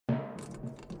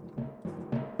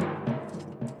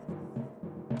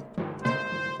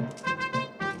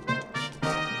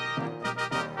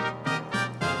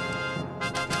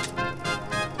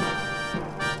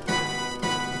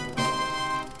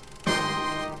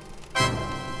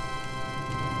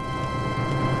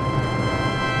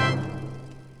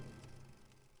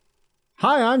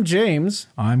Hi, I'm James.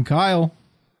 I'm Kyle.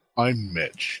 I'm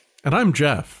Mitch. And I'm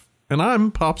Jeff. And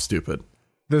I'm Pop Stupid.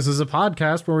 This is a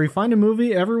podcast where we find a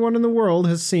movie everyone in the world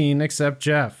has seen except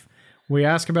Jeff. We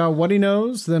ask about what he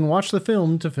knows, then watch the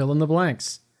film to fill in the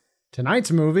blanks.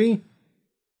 Tonight's movie,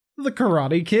 The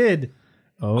Karate Kid.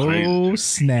 Oh,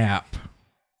 snap.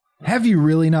 Have you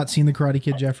really not seen The Karate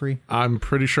Kid, Jeffrey? I'm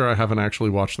pretty sure I haven't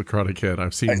actually watched The Karate Kid.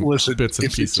 I've seen Listen, bits and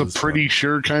if pieces. it's a pretty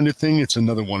sure kind of thing, it's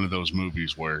another one of those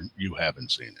movies where you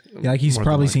haven't seen it. Yeah, like he's More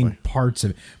probably than seen likely. parts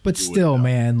of it. But still,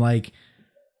 man, like,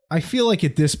 I feel like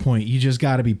at this point, you just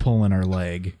got to be pulling our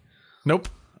leg. Nope.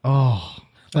 Oh,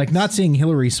 like not seeing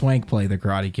Hilary Swank play The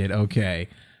Karate Kid. Okay.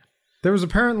 There was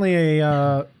apparently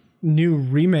a new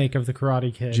remake of The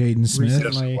Karate Kid. Jaden Smith? Yes,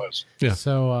 recently. it was. Yeah.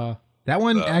 So, That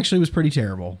one actually was pretty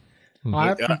terrible.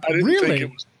 I didn't really? think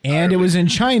it was. And it was in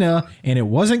China, and it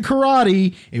wasn't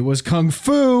karate. It was kung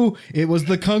fu. It was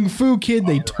the Kung Fu Kid.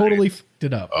 They totally fucked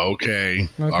it up. Okay.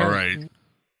 All right.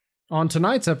 On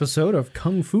tonight's episode of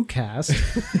Kung Fu Cast,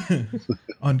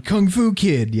 On Kung Fu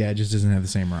Kid. Yeah, it just doesn't have the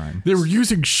same rhyme. They were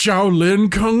using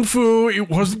Shaolin Kung Fu. It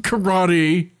wasn't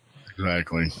karate.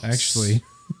 Exactly. Actually.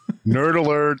 Nerd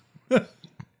alert.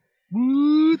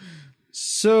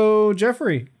 so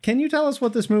Jeffrey, can you tell us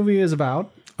what this movie is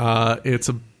about? It's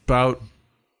about...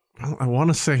 Well, I want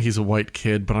to say he's a white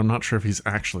kid, but I'm not sure if he's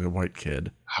actually a white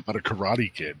kid. How about a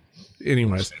Karate Kid?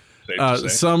 Anyways, Safe to say.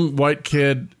 some white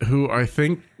kid who I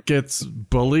think gets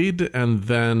bullied, and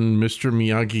then Mr.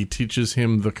 Miyagi teaches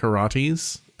him the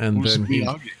karates, and Who's then he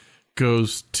Miyagi?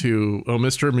 goes to... Oh,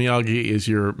 Mr. Miyagi is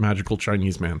your magical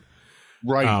Chinese man.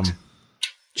 Right.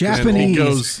 Japanese.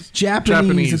 goes- Japanese.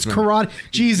 Japanese, It's man. karate.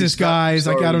 Jesus, guys.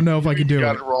 Like, I don't know if I can do You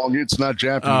got it. it wrong. It's not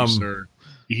Japanese, sir.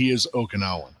 He is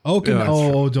Okinawan. Okay. Yeah, that's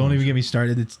Oh, don't even get me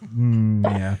started. It's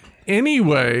yeah.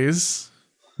 Anyways,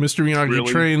 Mr. Miyagi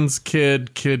Really? trains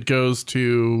Kid. Kid goes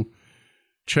to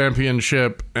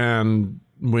championship and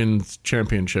wins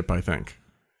championship, I think.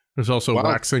 There's also Wow.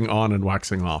 waxing on and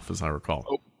waxing off, as I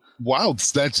recall. Wow,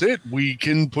 that's it. We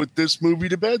can put this movie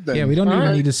to bed then. Yeah, we don't All even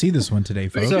right. need to see this one today,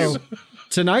 folks. So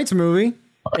tonight's movie,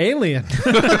 Alien.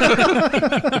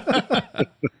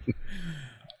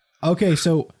 Okay,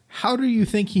 so how do you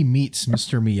think he meets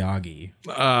Mr. Miyagi?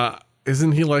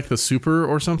 Isn't he like the super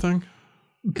or something?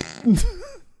 The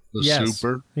Yes.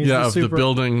 super. He's yeah, of the super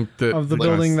building that of the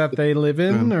building that they live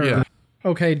in. Or yeah.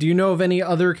 okay, do you know of any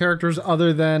other characters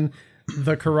other than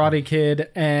the Karate Kid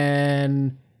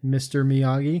and Mr.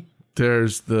 Miyagi?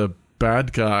 There's the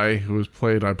bad guy who was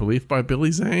played, I believe, by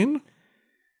Billy Zane.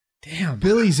 Damn.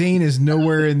 Billy Zane is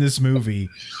nowhere in this movie.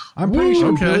 I'm pretty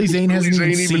sure Okay. Billy Zane hasn't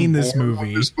Billy even Zane seen this born on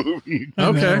movie. This movie. I know,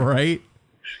 Okay. right?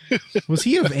 Was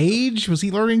he of age? Was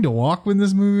he learning to walk when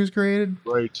this movie was created?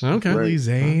 Right. Okay. Billy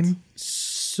Zane.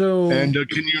 So And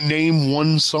can you name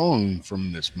one song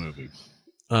from this movie?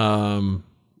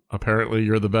 Apparently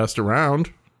you're the best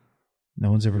around.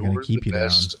 No one's ever going to You're keep the you down.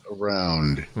 best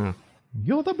around.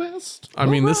 You're the best. I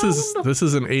mean, this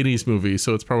is an 80s movie,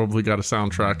 so it's probably got a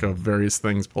soundtrack of various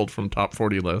things pulled from top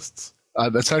 40 lists.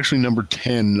 That's actually number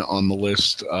 10 on the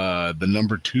list. The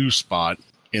number 2 spot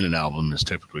in an album is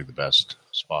typically the best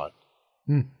spot.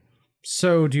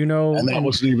 So do you know And that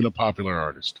wasn't even a popular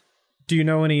artist. do you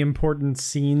know any important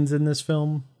scenes in this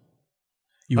film?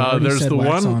 You already there's said the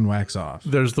wax one- on, wax off.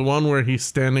 There's the one where he's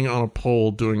standing on a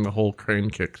pole doing the whole crane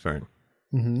kick thing.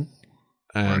 Mm-hmm.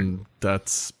 And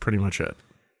that's pretty much it.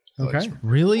 Okay.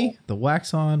 Really? The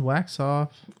wax on, wax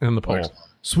off. And the pole.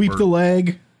 Sweep the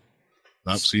leg.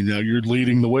 Not see, now you're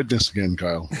leading the witness again,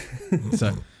 Kyle.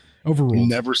 So, overruled.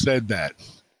 Never said that.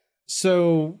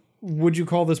 So would you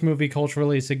call this movie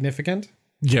culturally significant?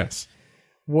 Yes.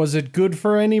 Was it good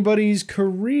for anybody's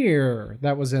career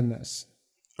that was in this?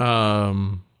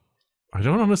 I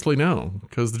don't honestly know,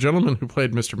 because the gentleman who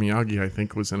played Mr. Miyagi, I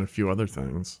think, was in a few other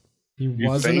things. He You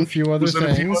was in a think? few other Was it a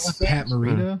few things. other things? Pat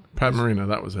Morita. Pat Morita,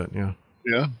 that was it, yeah.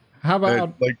 Yeah. How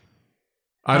about Like,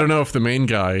 I don't know if the main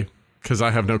guy, because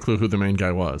I have no clue who the main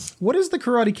guy was. what is the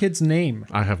Karate Kid's name?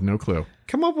 I have no clue.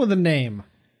 Come up with a name.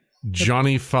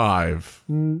 Johnny Five.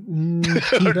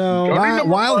 No.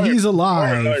 While he's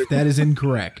alive, Alright. that is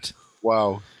incorrect.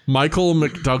 wow. Michael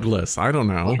McDouglas. I don't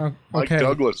know. Mike Okay.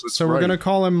 Douglas. That's So we're right. going to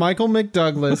call him Michael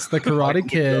McDouglas, the Karate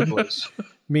Kid, Douglas.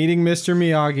 meeting Mr.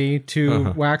 Miyagi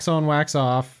to wax on, wax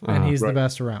off, and he's the Right.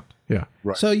 best around. Yeah.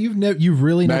 Right. So you've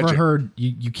really never Magic. heard,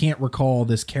 you can't recall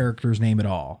this character's name at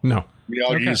all. No.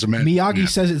 Miyagi Okay. is a man. Miyagi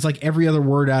says it's like every other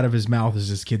word out of his mouth is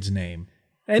his kid's name.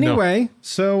 Anyway,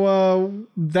 so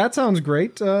that sounds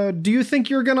great. Do you think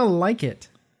you're going to like it?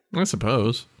 I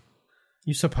suppose.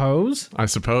 You suppose? I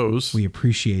suppose. We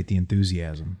appreciate the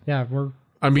enthusiasm. Yeah,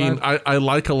 I mean, I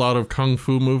like a lot of kung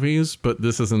fu movies, but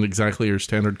this isn't exactly your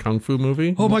standard kung fu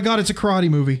movie. Oh my god, it's a karate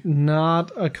movie.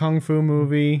 Not a kung fu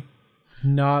movie.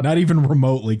 Not even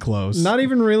remotely close. Not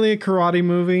even really a karate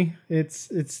movie. It's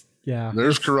yeah.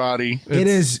 There's karate.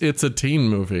 It's a teen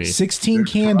movie. 16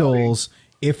 Candles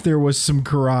if there was some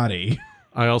karate.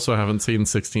 I also haven't seen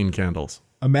 16 Candles.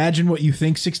 Imagine what you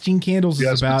think 16 Candles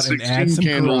is about and add 16 some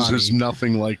Candles karate. is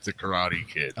nothing like the Karate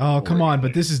Kid. Oh, come on,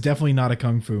 but this is definitely not a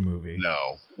kung fu movie.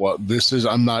 No. Well,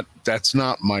 that's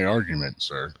not my argument,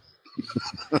 sir.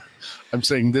 I'm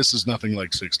saying this is nothing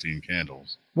like 16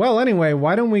 Candles. Well, anyway,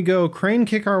 why don't we go crane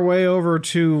kick our way over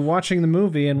to watching the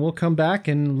movie, and we'll come back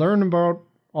and learn about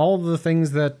all the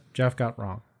things that Jeff got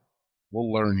wrong.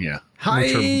 We'll learn you.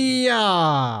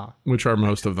 Hiya! Which are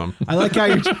most of them. I like how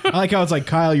it's like,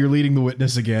 Kyle, you're leading the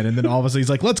witness again, and then all of a sudden he's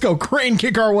like, let's go crane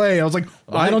kick our way. I was like,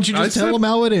 why don't you just tell him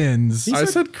how it ends? I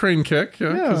said crane kick,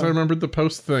 because I remembered the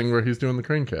post thing where he's doing the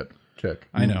crane kick.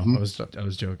 I know. I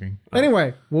was joking.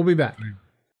 Anyway, we'll be back.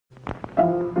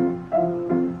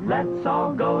 Let's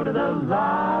all go to the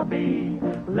lobby.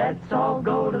 Let's all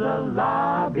go to the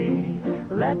lobby.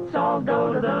 Let's all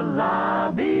go to the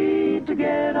lobby to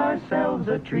get ourselves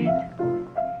a treat.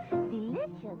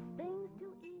 Delicious things to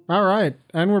eat. All right,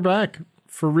 and we're back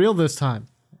for real this time.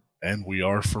 And we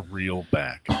are for real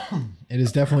back. It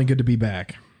is definitely good to be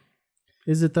back.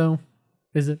 Is it though?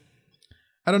 Is it?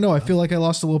 I don't know. I feel like I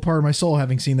lost a little part of my soul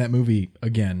having seen that movie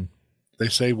again. They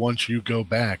say once you go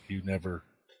back, you never...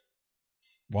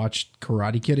 Watched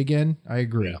Karate Kid again? I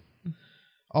agree. Yeah.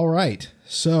 All right.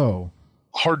 So...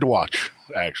 Hard to watch,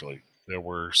 actually. There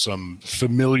were some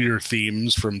familiar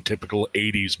themes from typical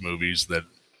 80s movies that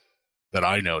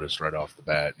I noticed right off the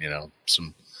bat. You know,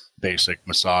 some basic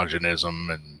misogynism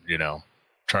and, you know,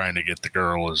 trying to get the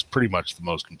girl is pretty much the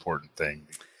most important thing.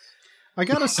 I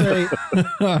gotta say,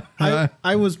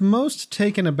 I was most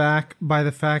taken aback by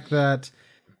the fact that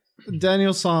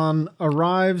Daniel San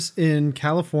arrives in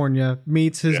California,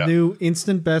 meets his new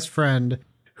instant best friend,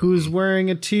 who's wearing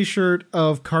a t-shirt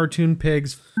of cartoon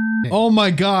pigs. Oh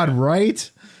my god, right?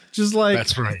 Just like,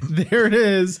 That's right. There it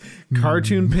is.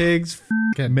 Cartoon pigs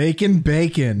Making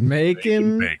bacon.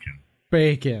 making Bacon.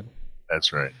 bacon.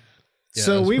 That's right. Yeah,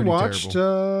 So that's we pretty watched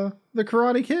The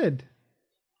Karate Kid.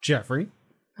 Jeffrey,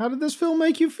 how did this film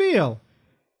make you feel?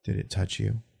 Did it touch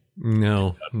you?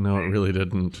 No, it really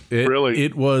didn't. Really?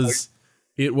 It was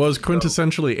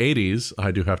quintessentially 80s,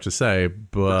 I do have to say,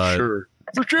 but For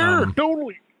sure.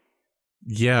 Totally.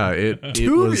 yeah, it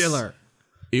Tubular.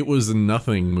 It was a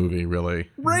nothing movie, really.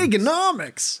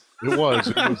 Reaganomics. It was.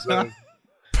 It was a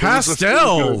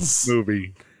Pastels,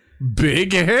 movie.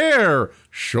 big hair,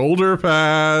 shoulder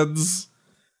pads.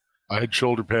 I had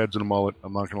shoulder pads and a mullet.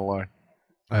 I'm not going to lie.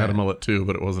 I had a mullet too,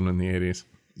 but it wasn't in the 80s.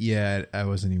 Yeah, I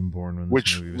wasn't even born when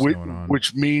this movie was going on.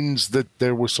 Which means that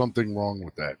there was something wrong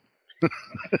with that.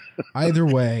 Either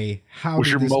way, how Was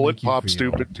did your this mullet make you pop feel?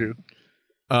 stupid too?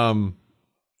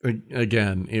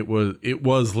 Again, it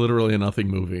was literally a nothing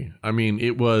movie. I mean,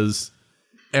 it was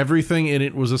everything in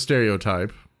it was a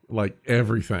stereotype, like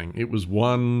everything. It was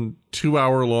 1-2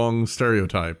 hour long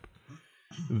stereotype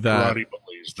that Karate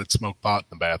bullies that smoke pot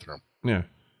in the bathroom. yeah.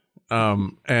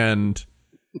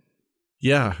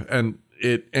 And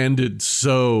it ended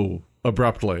so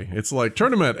abruptly. It's like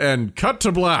tournament and cut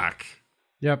to black.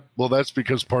 Yep. Well, that's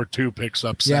because part 2 picks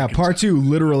up Yeah, seconds. part 2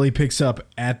 literally picks up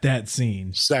at that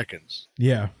scene. Seconds.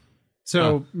 Yeah.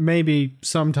 So maybe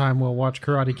sometime we'll watch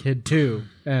Karate Kid 2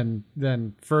 and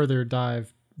then further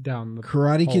dive down the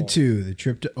Karate hole. Kid 2, The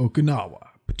Trip to Okinawa.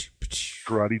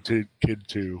 Karate Kid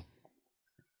 2.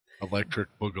 Electric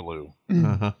Boogaloo.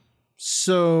 Uh-huh.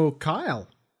 So, Kyle,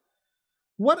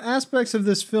 what aspects of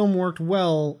this film worked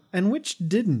well and which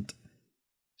didn't?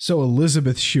 So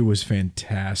Elizabeth Shue was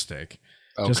fantastic.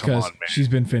 Oh, Just come on, because man. she's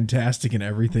been fantastic in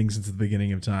everything since the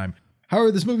beginning of time.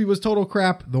 However, this movie was total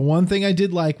crap. The one thing I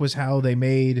did like was how they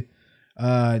made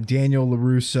Daniel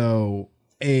LaRusso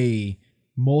a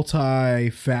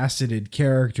multifaceted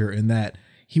character in that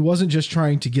he wasn't just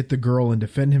trying to get the girl and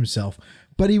defend himself,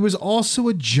 but he was also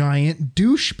a giant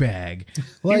douchebag.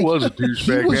 Like, He was a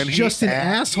douchebag, He was man. just an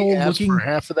asshole asked looking. for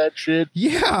half of that shit.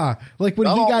 Yeah, like when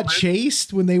Not he all got of it.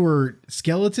 chased when they were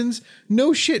skeletons.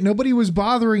 No shit, nobody was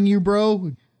bothering you,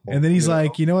 bro. And then he's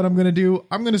like, you know what I'm going to do?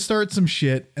 I'm going to start some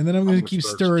shit, and then I'm going to gonna keep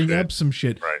start some stirring shit. up some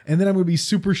shit. Right. And then I'm going to be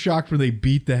super shocked when they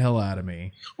beat the hell out of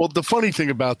me. Well, the funny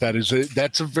thing about that is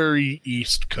that's a very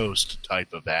East Coast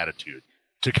type of attitude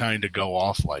to kind of go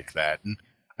off like that. And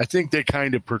I think they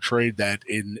kind of portrayed that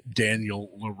in Daniel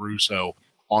LaRusso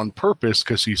on purpose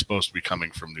because he's supposed to be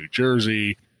coming from New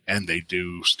Jersey and they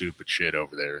do stupid shit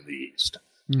over there in the East.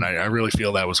 And I really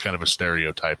feel that was kind of a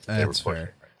stereotype that they were That's pushing.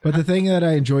 fair. But the thing that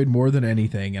I enjoyed more than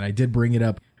anything, and I did bring it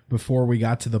up before we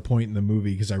got to the point in the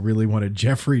movie because I really wanted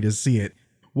Jeffrey to see it,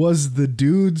 was the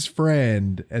dude's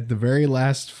friend at the very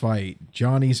last fight,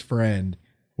 Johnny's friend,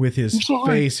 with his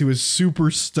face, who was super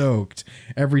stoked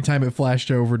every time it flashed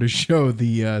over to show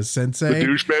the sensei. The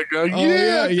douchebag guy.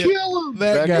 Oh, Kill him.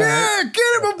 That guy. Yeah,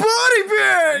 get him a body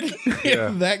bag.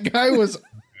 Yeah. That guy was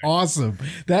awesome.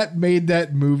 That made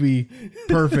that movie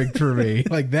perfect for me.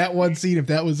 Like that one scene, if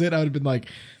that was it, I would have been like,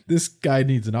 this guy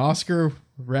needs an Oscar.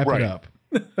 Wrap Right. it up.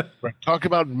 Right. Talk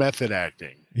about method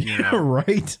acting. You Yeah, know?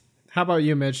 right. How about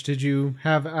you, Mitch? Did you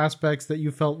have aspects that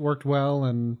you felt worked well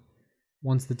and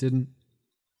ones that didn't?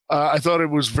 I thought it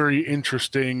was very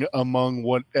interesting among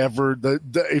whatever the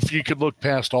if you could look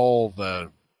past all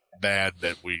the bad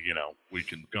that we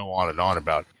can go on and on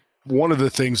about. One of the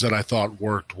things that I thought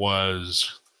worked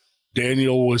was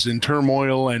Daniel was in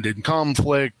turmoil and in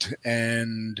conflict,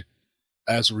 and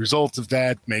as a result of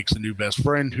that, makes a new best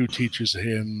friend who teaches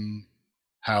him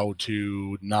how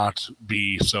to not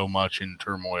be so much in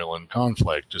turmoil and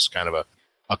conflict. Just kind of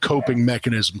a coping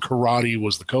mechanism. Karate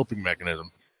was the coping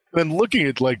mechanism. Then looking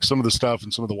at like some of the stuff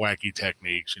and some of the wacky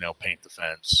techniques, paint the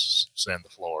fence, sand the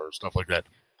floor, stuff like that.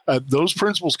 Those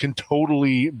principles can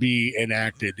totally be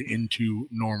enacted into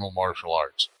normal martial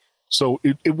arts. So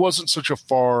it wasn't such a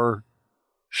far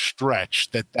stretch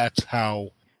that's how,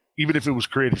 even if it was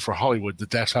created for Hollywood,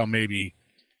 that's how maybe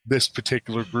this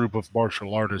particular group of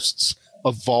martial artists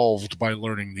evolved by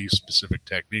learning these specific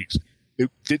techniques.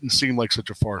 It didn't seem like such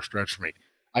a far stretch for me.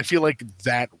 I feel like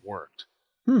that worked.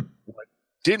 What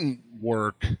didn't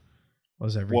work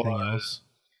Was everything else?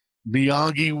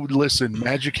 Miyagi. Listen,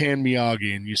 Magic Hand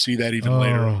Miyagi, and you see that even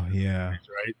later Oh, on, yeah.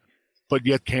 right? But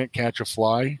yet can't catch a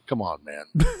fly? Come on, man.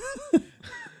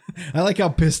 I like how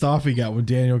pissed off he got when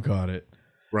Daniel caught it.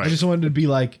 Right. I just wanted to be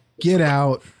like, get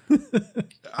out.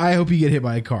 I hope you get hit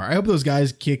by a car. I hope those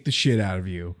guys kick the shit out of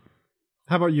you.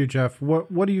 How about you, Jeff?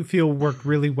 What do you feel worked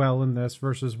really well in this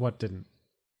versus what didn't?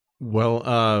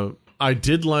 Well, I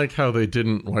did like how they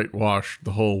didn't whitewash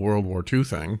the whole World War II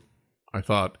thing. I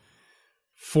thought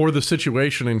for the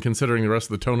situation and considering the rest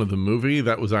of the tone of the movie,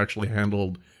 that was actually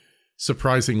handled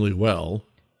surprisingly well.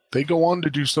 They go on to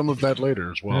do some of that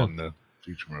later as well in the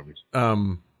future movies.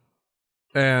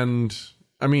 And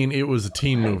I mean, it was a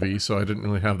teen movie, so I didn't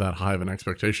really have that high of an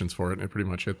expectations for it, and it pretty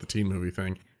much hit the teen movie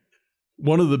thing.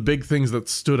 One of the big things that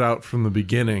stood out from the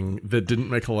beginning that didn't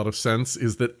make a lot of sense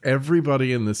is that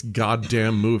everybody in this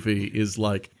goddamn movie is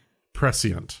like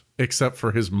prescient, except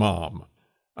for his mom.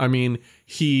 I mean,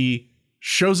 he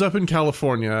shows up in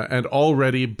California and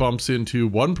already bumps into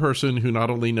one person who not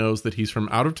only knows that he's from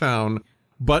out of town,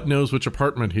 but knows which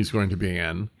apartment he's going to be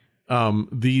in.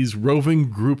 These roving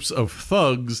groups of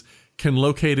thugs can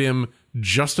locate him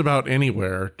just about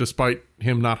anywhere, despite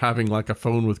him not having like a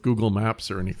phone with Google Maps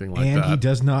or anything like that. And he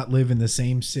does not live in the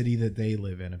same city that they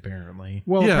live in, apparently.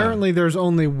 Well, Yeah. apparently there's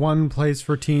only one place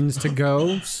for teens to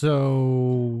go,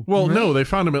 so... Well, no, they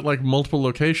found him at like multiple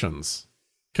locations.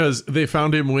 Because they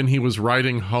found him when he was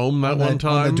riding home that one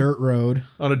time. On the dirt road.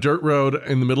 On a dirt road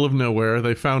in the middle of nowhere.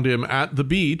 They found him at the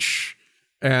beach,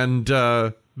 and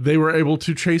they were able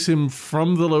to chase him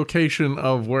from the location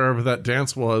of wherever that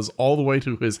dance was all the way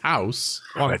to his house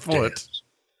on That foot. dance.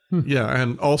 Yeah,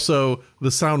 and also the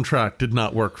soundtrack did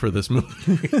not work for this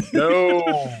movie. No.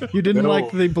 You didn't No.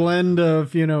 like the blend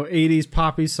of, 80s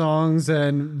poppy songs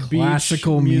and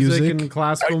Classical beach music. and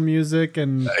classical music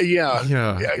and... Yeah.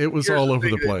 Yeah, it was Here's all the over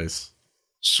thing the that- place.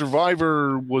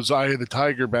 Survivor was Eye of the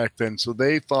Tiger back then, so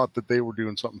they thought that they were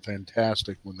doing something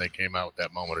fantastic when they came out with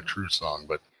that Moment of Truth song,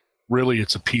 but really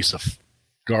it's a piece of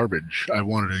garbage. I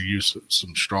wanted to use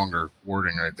some stronger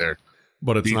wording right there.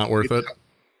 But it's not worth it.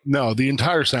 No, the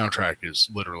entire soundtrack is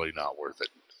literally not worth it.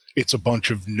 It's a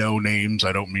bunch of no names.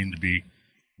 I don't mean to be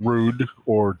rude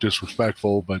or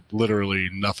disrespectful, but literally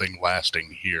nothing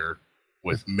lasting here,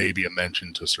 with maybe a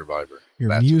mention to Survivor. Your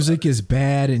That's music is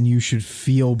bad and you should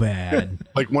feel bad.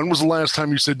 like, when was the last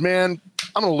time you said, man,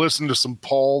 I'm going to listen to some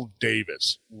Paul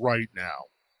Davis right now,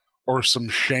 or some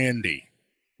Shandy?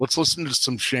 Let's listen to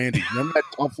some Shandy. Remember that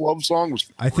Tough Love song? Was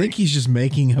I think he's just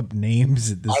making up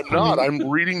names at this I'm point. not. I'm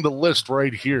reading the list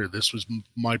right here. This was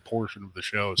my portion of the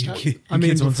show. So, I mean,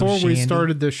 Kids want some before we Shandy?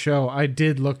 started this show, I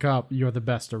did look up You're the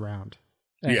Best Around.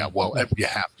 And- yeah, well, you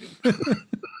have to.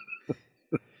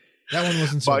 That one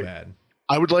wasn't so But- bad.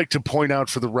 I would like to point out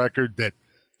for the record that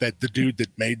the dude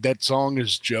that made that song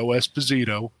is Joe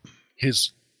Esposito.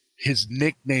 His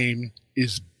nickname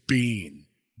is Bean.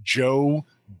 Joe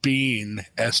Bean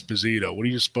Esposito. What do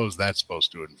you suppose that's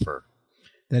supposed to infer?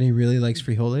 That he really likes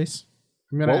frijoles?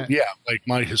 I'm gonna, Well, yeah, like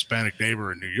my Hispanic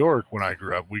neighbor in New York when I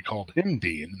grew up, we called him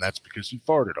Dean, and that's because he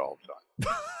farted all the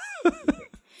time.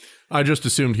 I just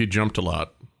assumed he jumped a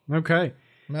lot. Okay.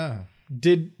 Ah.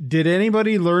 Did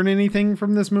anybody learn anything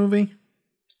from this movie?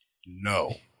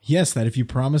 No. Yes, that if you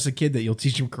promise a kid that you'll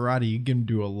teach him karate, you can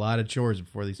do a lot of chores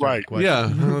before they start Right. the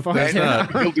question. Yeah, Fuck that's yeah.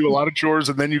 that. He'll do a lot of chores,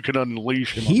 and then you can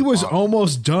unleash him. He on the was bottom.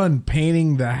 almost done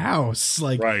painting the house.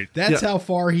 Like, Right. that's Yeah. how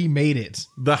far he made it.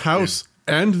 The house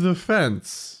and the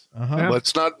fence. Uh-huh.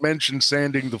 Let's not mention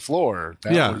sanding the floor.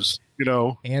 That Yeah. was, you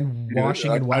know. And you know,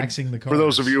 washing and I'm- waxing the car. For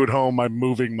those of you at home, I'm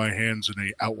moving my hands in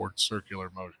a outward circular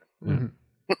motion.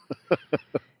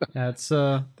 That's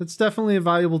definitely a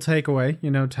valuable takeaway.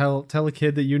 You know, tell a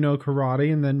kid that you know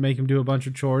karate and then make him do a bunch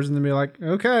of chores and then be like,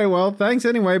 okay, well, thanks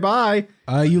anyway, bye.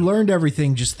 You learned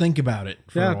everything. Just think about it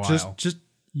for a while. just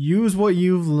use what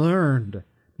you've learned.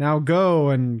 Now go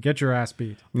and get your ass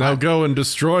beat. Now go and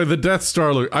destroy the Death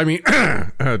Star. I mean,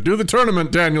 do the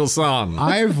tournament, Daniel-san.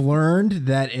 I've learned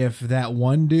that if that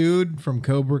one dude from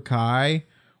Cobra Kai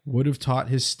would have taught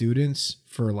his students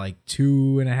for like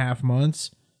 2.5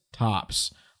 months,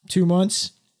 tops, 2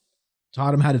 months,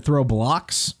 taught them how to throw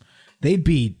blocks, they'd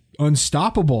be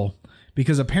unstoppable.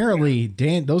 Because apparently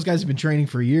those guys have been training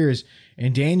for years,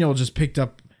 and Daniel just picked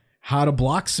up how to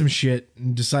block some shit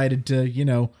and decided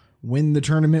to, win the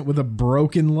tournament with a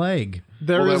broken leg.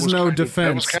 There Well, is that was no kind of- that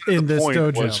defense was kind of in the this point,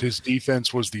 dojo. Was his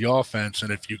defense was the offense,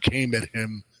 and if you came at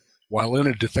him while in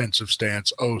a defensive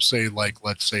stance, say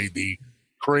let's say the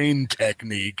crane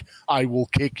technique, I will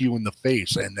kick you in the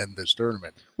face and end this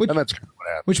tournament. And that's kind of what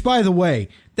happened. Which, by the way,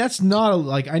 that's not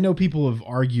I know people have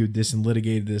argued this and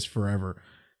litigated this forever.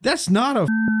 That's not a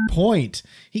point.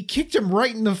 He kicked him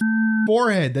right in the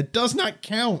forehead. That does not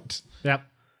count. Yep.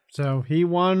 So he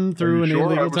won Are through you an sure? I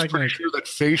illegal was pretty technique. sure that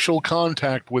facial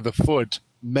contact with a foot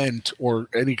meant, or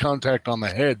any contact on the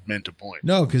head meant a point,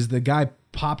 No, because the guy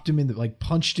popped him in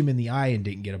punched him in the eye and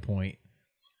didn't get a point.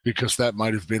 because that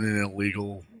might have been an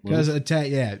illegal move, Because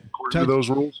according to those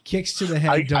rules. kicks to the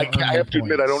head. I don't earn have to no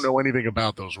admit, I don't points. know anything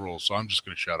about those rules, so I'm just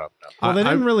going to shut up now. Well, they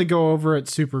I- didn't really go over it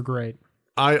super great.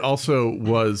 I also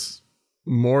was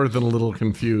more than a little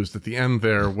confused at the end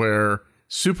there, where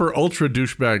super ultra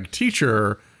douchebag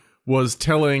teacher was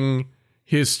telling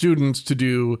his students to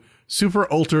do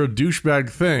super ultra douchebag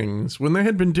things when they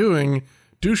had been doing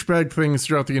douchebag things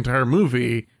throughout the entire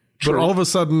movie. But True. all of a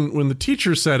sudden, when the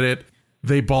teacher said it,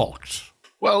 they balked.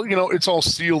 Well, it's all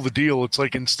seal the deal. It's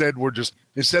like instead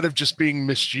of just being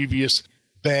mischievous,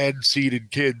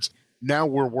 bad-seeded kids, now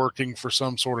we're working for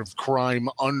some sort of crime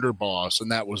underboss,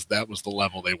 and that was the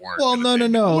level they weren't. Well, gonna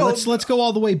no. take. Let's go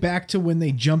all the way back to when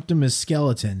they jumped him as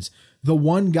skeletons. The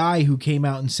one guy who came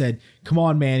out and said, "Come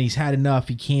on, man, he's had enough.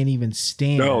 He can't even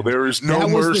stand." No, there is no That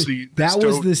was mercy. that was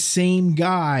bestowed- the same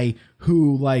guy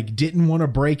who didn't want to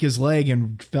break his leg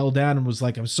and fell down and was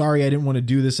like, "I'm sorry, I didn't want to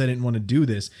do this. I didn't want to do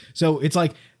this." So it's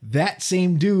like that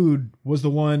same dude was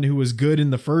the one who was good in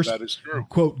the first. That is true.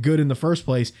 Quote, good in the first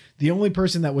place. The only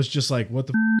person that was just like, "What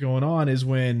the going on?" is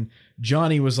when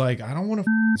Johnny was like, "I don't want to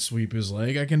sweep his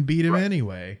leg. I can beat him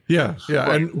anyway." Yeah.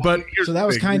 Right. But Here's So the that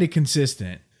was thing. kind of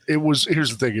consistent. Here's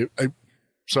the thing.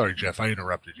 Sorry, Jeff, I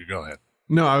interrupted you. Go ahead.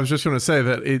 no, I was just going to say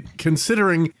that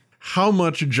considering how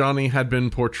much Johnny had been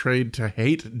portrayed to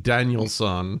hate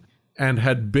Daniel-san and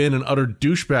had been an utter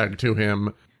douchebag to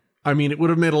him, I mean, it would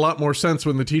have made a lot more sense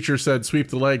when the teacher said sweep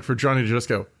the leg for Johnny to just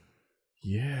go,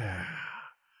 yeah.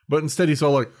 But instead he's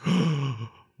all like,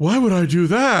 why would I do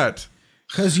that?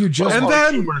 Because you just And On then-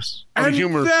 the humorous and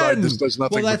side, then- this does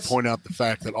nothing Well, but that's- point out the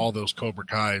fact that all those Cobra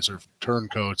Kais are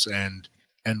turncoats and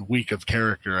weak of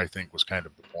character. I think was kind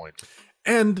of the point.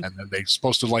 And And then they're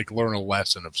supposed to learn a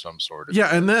lesson of some sort.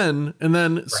 yeah, and then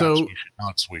Perhaps so we should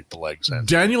not sweep the legs in.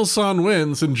 Daniel-san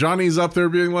wins, and Johnny's up there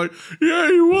being like, yeah,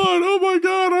 you won. Oh my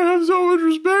God, I have so much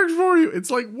respect for you. It's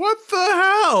like, what the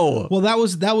hell? Well, that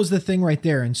was the thing right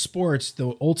there. In sports,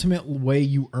 the ultimate way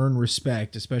you earn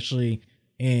respect, especially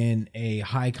in a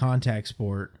high contact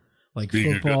sport like Being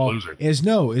a good football, loser.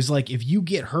 is like if you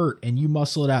get hurt and you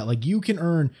muscle it out, like you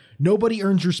can nobody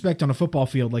earns respect on a football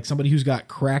field like somebody who's got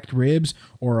cracked ribs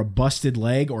or a busted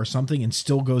leg or something and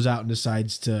still goes out and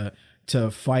decides to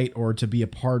fight or to be a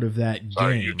part of that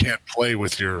Sorry, game. you can't play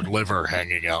with your liver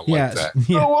hanging out Yes, like that.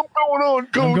 yeah. No, I'm going on,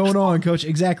 coach. I'm going on, coach.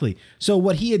 Exactly. So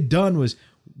what he had done was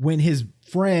when his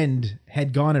friend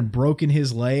had gone and broken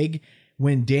his leg,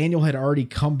 when Daniel had already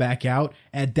come back out,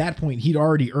 at that point, he'd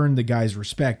already earned the guy's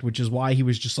respect, which is why he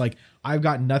was just like, I've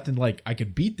got nothing, I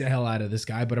could beat the hell out of this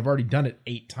guy, but I've already done it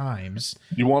 8 times.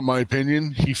 You want my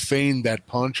opinion? He feigned that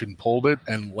punch and pulled it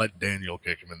and let Daniel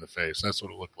kick him in the face. That's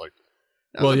what it looked like.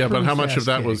 Well, yeah, but pretty how much of fast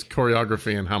that kick. was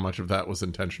choreography and how much of that was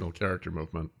intentional character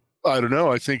movement? I don't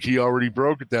know. I think he already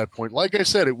broke at that point. Like I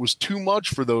said, it was too much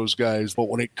for those guys. But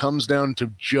when it comes down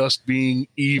to just being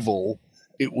evil,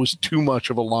 it was too much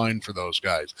of a line for those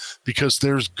guys because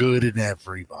there's good in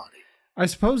everybody. I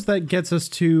suppose that gets us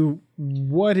to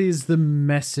what is the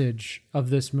message of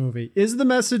this movie? Is the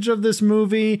message of this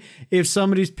movie, if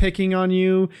somebody's picking on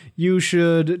you, you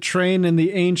should train in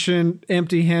the ancient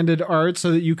empty-handed art so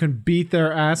that you can beat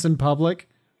their ass in public?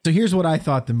 So here's what I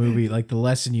thought the movie, like the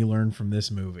lesson you learn from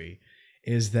this movie,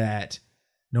 is that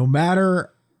no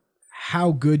matter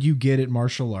how good you get at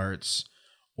martial arts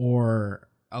or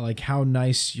like how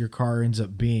nice your car ends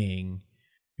up being,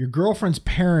 your girlfriend's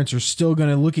parents are still going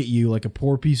to look at you like a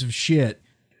poor piece of shit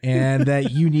and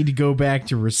that you need to go back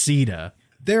to Reseda.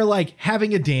 They're like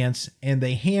having a dance and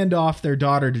they hand off their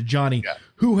daughter to Johnny,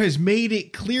 who has made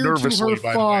it clear Nervously, to by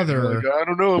her the way. father. They're like, I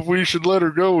don't know if we should let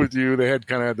her go with you. They had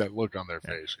kind of had that look on their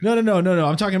face. No.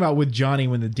 I'm talking about with Johnny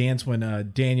when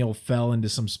Daniel fell into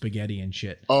some spaghetti and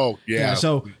shit. Oh, yeah.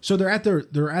 So they're at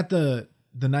the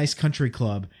nice country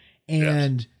club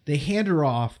and they hand her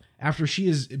off after she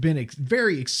has been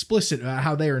very explicit about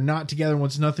how they are not together and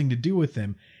wants nothing to do with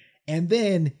him. And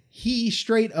then he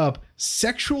straight up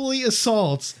sexually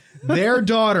assaults their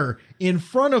daughter in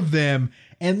front of them.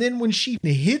 And then when she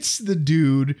hits the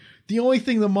dude, the only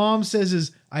thing the mom says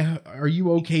is, "Are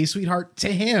you okay, sweetheart?"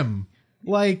 to him.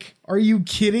 Like, are you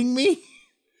kidding me?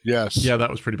 Yes. Yeah, that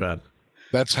was pretty bad.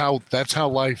 That's how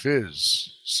life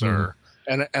is, sir.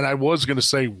 And I was going to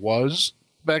say was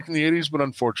back in the 80s, but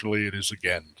unfortunately it is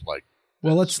again. Like,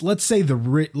 Well, let's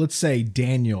say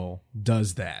Daniel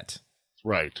does that.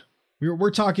 right.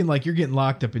 We're talking like you're getting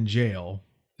locked up in jail.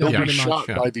 He'll Yeah, be shot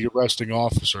yeah. by the arresting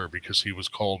officer because he was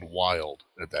called wild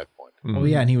at that point. Oh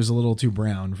yeah, and he was a little too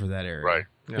brown for that area. Right.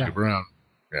 Yeah. Brown.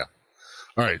 Yeah.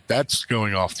 All right. That's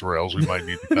going off the rails. We might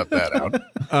need to cut that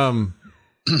out.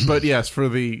 But yes, for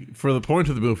the point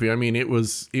of the movie, I mean, it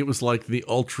was like the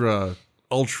ultra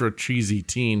cheesy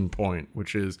teen point,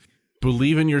 which is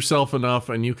believe in yourself enough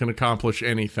and you can accomplish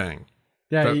anything.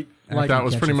 Yeah, That, like that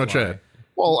was Catch pretty a much Fly. it.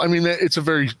 Well, I mean, it's a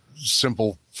very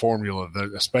simple formula,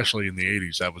 that, especially in the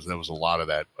 80s. That was a lot of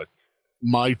that. But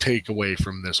my takeaway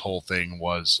from this whole thing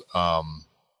was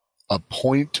a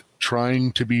point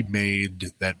trying to be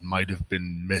made that might have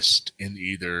been missed in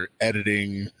either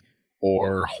editing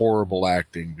or horrible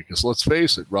acting. Because let's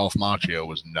face it, Ralph Macchio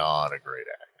was not a great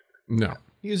actor. No.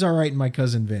 He was all right in My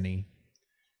Cousin Vinny.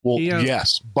 Well, He,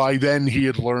 yes, by then he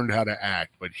had learned how to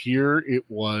act, but here it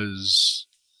was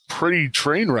pretty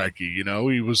train wrecky. You know,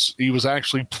 he was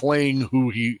actually playing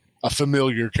a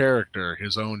familiar character,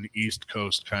 his own East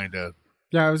Coast kind of.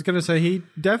 Yeah, I was going to say he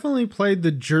definitely played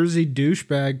the Jersey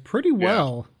douchebag pretty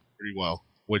well. Pretty well,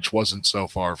 which wasn't so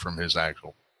far from his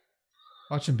actual.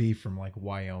 Watch him be from like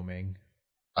Wyoming.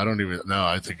 I don't even know.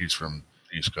 I think he's from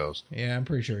East Coast. Yeah, I'm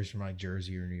pretty sure he's from like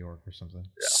Jersey or New York or something.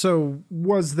 So,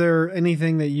 was there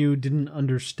anything that you didn't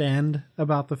understand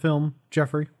about the film,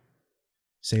 Jeffrey?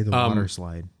 Say the water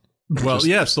slide. Well, Just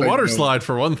yes, the say water no. slide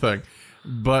for one thing.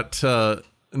 But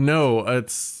no,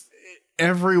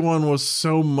 everyone was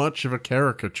so much of a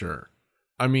caricature.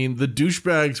 I mean, the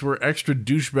douchebags were extra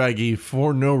douchebaggy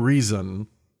for no reason.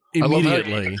 I love how you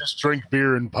Immediately. can just drink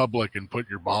beer in public and put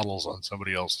your bottles on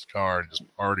somebody else's car and just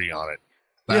party on it.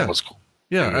 That was cool.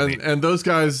 Yeah, and those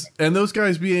guys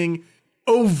being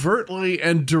overtly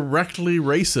and directly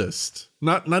racist.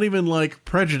 Not even like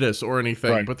prejudice or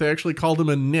anything, Right. but they actually called him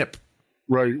a nip.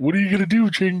 Right. What are you gonna do,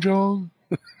 Ching Chong?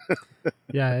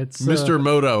 Yeah, it's Mr.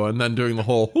 Moto, and then doing the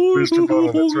whole Mr.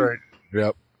 Bono, that's right.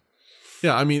 Yep.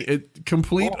 Yeah, I mean,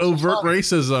 complete Oh, overt sorry.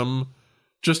 racism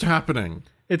just happening.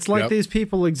 It's like Yep. these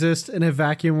people exist in a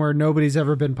vacuum where nobody's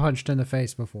ever been punched in the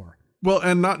face before. Well,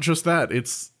 and not just that.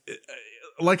 It's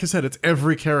like I said, it's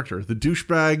every character. The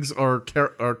douchebags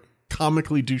are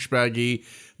comically douchebaggy.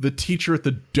 The teacher at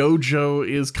the dojo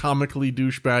is comically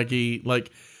douchebaggy. Like,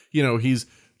 you know, he's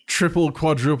triple,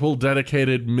 quadruple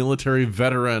dedicated military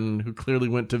veteran who clearly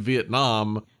went to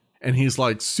Vietnam, and he's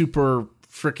like super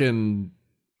freaking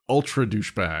ultra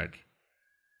douchebag.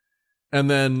 And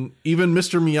then even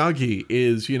Mr. Miyagi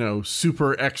is, you know,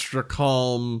 super extra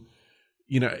calm,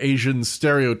 you know, Asian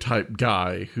stereotype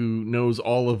guy who knows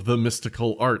all of the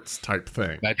mystical arts type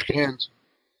thing. Magic hands.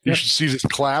 You should see this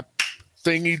clap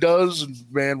thing he does, and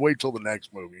man, wait till the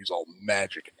next movie. He's all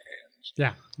magic hands.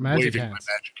 Yeah, magic Waving hands.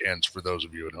 my magic hands for those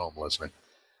of you at home listening.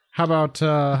 How about Could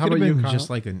have you, been Kyle? just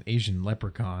like an Asian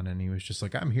leprechaun, and he was just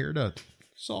like, "I'm here to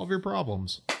solve your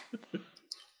problems."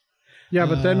 Yeah,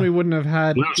 but then we wouldn't have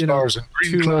had Blue stars and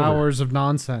green 2 clover. hours of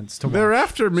nonsense to watch. They're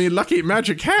after me, lucky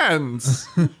magic hands.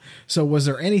 So was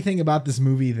there anything about this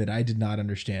movie that I did not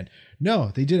understand?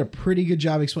 No, they did a pretty good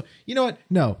job explaining. You know what?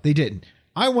 No, they didn't.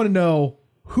 I want to know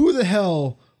who the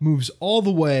hell moves all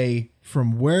the way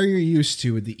from where you're used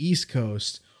to at the East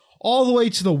Coast all the way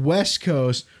to the West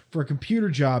Coast for a computer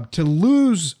job to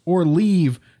lose or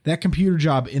leave that computer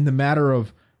job in the matter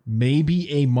of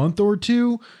maybe a month or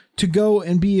two to go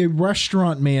and be a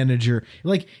restaurant manager.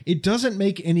 Like, it doesn't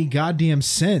make any goddamn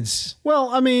sense. Well,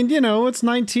 I mean, it's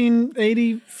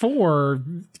 1984.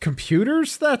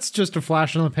 Computers? That's just a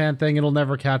flash in the pan thing. It'll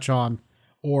never catch on.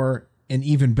 Or an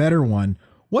even better one,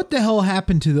 what the hell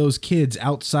happened to those kids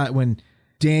outside when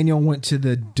Daniel went to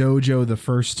the dojo the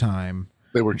first time?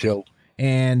 They were killed.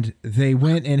 And they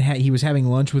went and he was having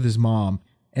lunch with his mom.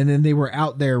 And then they were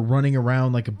out there running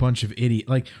around like a bunch of idiots.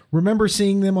 Like, remember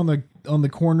seeing them on the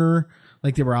corner?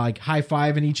 Like, they were like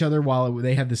high-fiving each other while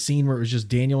they had the scene where it was just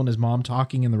Daniel and his mom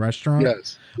talking in the restaurant?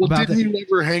 Yes. Well, didn't you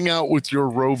ever hang out with your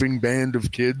roving band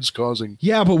of kids causing...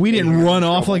 Yeah, but we didn't run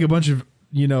off like a bunch of,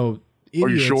 idiots. Are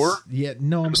you sure? Yeah,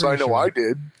 no, I'm Because pretty I know sure. I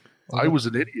did. I was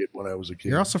an idiot when I was a kid.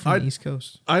 You're also from the East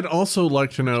Coast. I'd also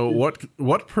like to know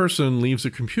what person leaves a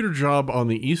computer job on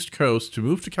the East Coast to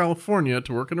move to California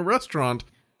to work in a restaurant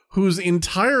whose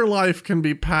entire life can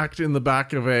be packed in the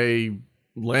back of a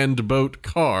land boat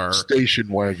car. Station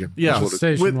wagon. Yeah, That's what it-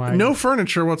 Station with wagon. no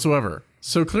furniture whatsoever.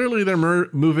 So clearly they're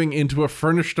moving into a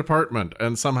furnished apartment,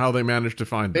 and somehow they managed to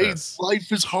find Hey, this.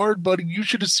 life is hard, buddy. You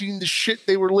should have seen the shit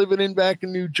they were living in back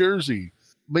in New Jersey.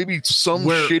 Maybe some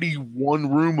Where- shitty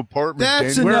one-room apartment.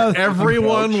 That's Daniel. another- Where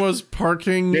everyone was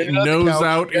parking Getting on the nose couch,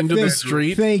 out into the thank-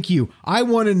 street. Thank you. I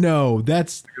want to know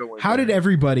how did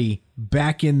everybody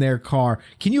back in their car?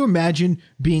 Can you imagine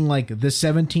being like the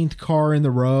 17th car in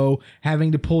the row,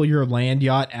 having to pull your land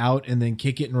yacht out and then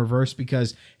kick it in reverse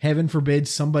because heaven forbid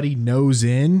somebody nose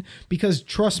in? Because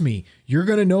trust me, you're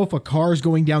going to know if a car is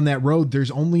going down that road,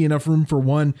 there's only enough room for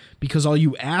one because all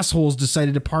you assholes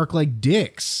decided to park like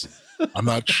dicks. I'm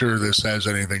not sure this has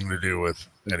anything to do with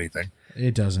anything.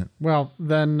 It doesn't. Well,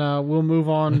 then we'll move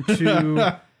on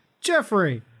to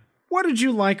Jeffrey. What did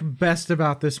you like best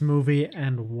about this movie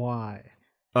and why?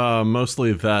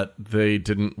 Mostly that they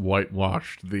didn't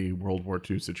whitewash the World War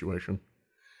II situation.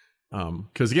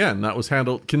 Because again, that was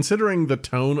handled, considering the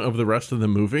tone of the rest of the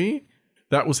movie,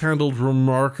 that was handled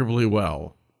remarkably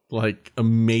well. Like,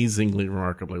 amazingly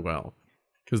remarkably well.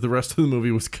 Because the rest of the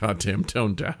movie was goddamn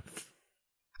tone deaf.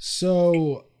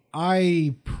 So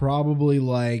I probably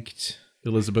liked.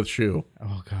 Elizabeth Shue.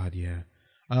 Oh God, yeah.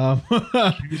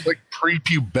 He was like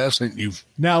prepubescent.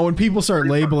 Now, when people start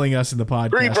labeling us in the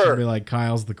podcast, Creeper. they'll be like,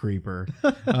 Kyle's the creeper.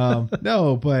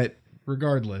 No, but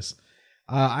regardless,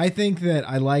 I think that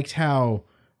I liked how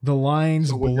the lines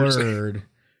So what you're saying- blurred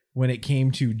when it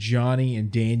came to Johnny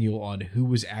and Daniel on who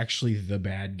was actually the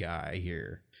bad guy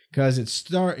here. Because it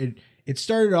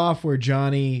started off where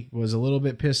Johnny was a little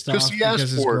bit pissed off 'Cause he asked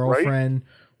because his for it, right? girlfriend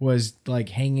was like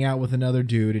hanging out with another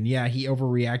dude, and yeah, he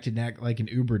overreacted and acted like an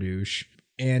uber douche,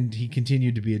 and he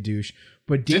continued to be a douche.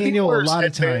 But Didn't he Daniel, wear a lot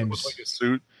of his headband with, times, like a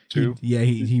suit too.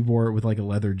 he wore it with like a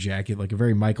leather jacket, like a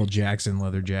very Michael Jackson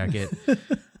leather jacket.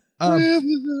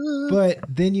 But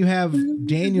then you have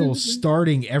Daniel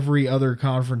starting every other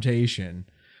confrontation,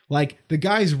 like the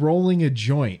guy's rolling a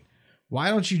joint. Why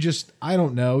don't you just, I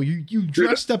don't know, you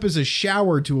dressed up as a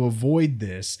shower to avoid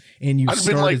this, and you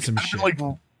started some shit.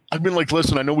 I've been like,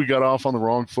 listen, I know we got off on the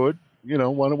wrong foot. Why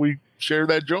don't we share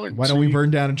that joint? Why don't we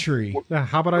burn down a tree?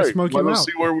 How about I smoke Let you us out?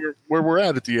 see where we're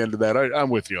at the end of that. I'm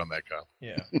with you on that, Kyle.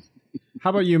 Yeah. How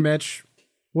about you, Mitch?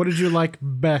 What did you like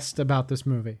best about this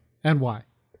movie and why?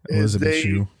 Elizabeth They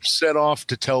Shue. set off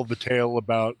to tell the tale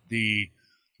about the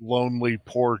lonely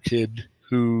poor kid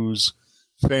whose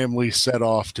family set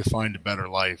off to find a better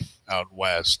life out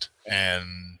west and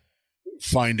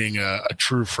finding a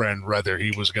true friend, whether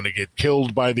he was going to get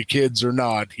killed by the kids or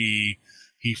not. He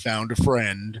found a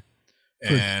friend,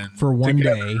 and For one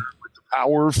together, day. with the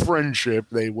power of friendship,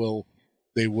 they will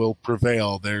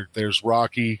prevail. There's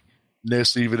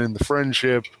rockiness even in the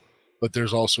friendship, but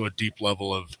there's also a deep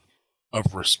level of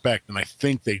respect, and I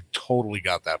think they totally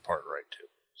got that part right too.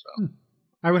 So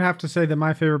I would have to say that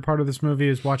my favorite part of this movie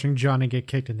is watching Johnny get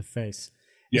kicked in the face.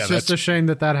 yeah, It's just a shame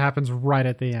that happens right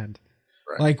at the end.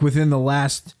 Like within the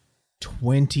last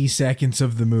 20 seconds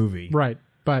of the movie. Right.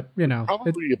 But,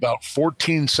 probably about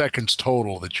 14 seconds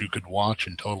total that you could watch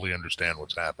and totally understand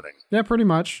what's happening. yeah, pretty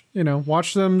much.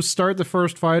 Watch them start the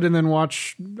first fight and then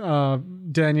watch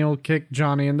Daniel kick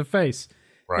Johnny in the face.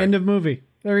 Right. End of movie.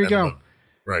 There you End go. of-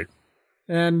 Right.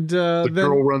 And The then,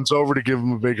 girl runs over to give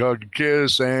him a big hug and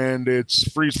kiss, and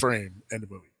it's freeze frame. End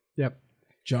of movie. yep.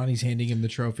 Johnny's handing him the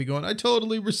trophy, going, "I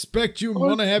totally respect you and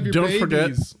want to have your Don't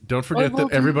babies." forget that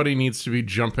everybody needs to be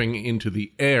jumping into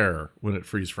the air when it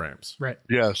freeze frames. Right.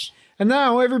 Yes. And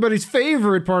now everybody's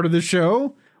favorite part of the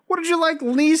show. What did you like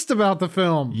least about the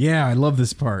film, Yeah, I love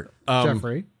this part.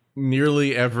 Jeffrey?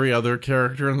 Nearly every other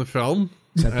character in the film.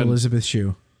 Except And- Elizabeth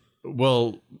Shue.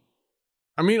 Well,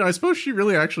 I mean, I suppose she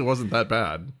really actually wasn't that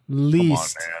bad.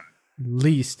 Least. Come on, man.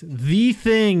 Least. The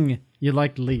thing you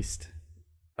liked least.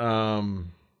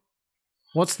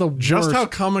 What's the Just worst? how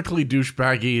comically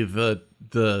douchebaggy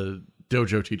the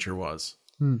dojo teacher was.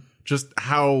 Just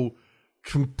how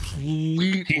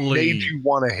completely He made you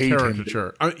want to hate him.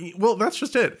 caricature. Well, that's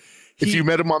just it. If you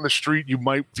met him on the street, you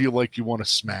might feel like you want to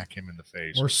smack him in the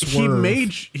face. Or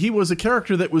Swerve. He was a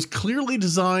character that was clearly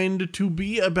designed to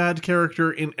be a bad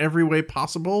character in every way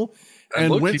possible, and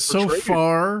look, he went so portrayed it.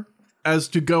 far as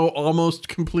to go almost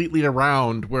completely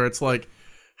around, where it's like,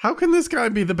 how can this guy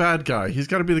be the bad guy? He's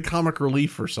got to be the comic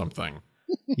relief or something.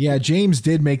 Yeah, James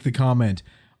did make the comment,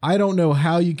 "I don't know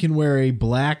how you can wear a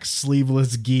black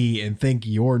sleeveless gi and think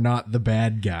you're not the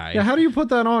bad guy." Yeah, how do you put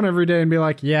that on every day and be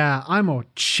like, yeah, I'm a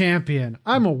champion.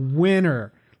 I'm a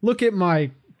winner. Look at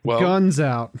my Well, guns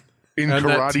out. in And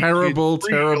that Karate Kid terrible, 3,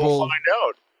 you'll terrible- find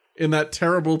out. In that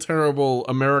terrible, terrible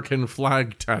American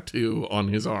flag tattoo on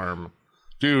his arm.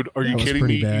 Dude, are you was kidding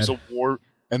pretty me? bad. He's a war,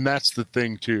 and that's the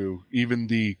thing too. Even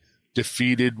the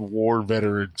defeated war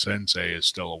veteran sensei is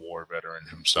still a war veteran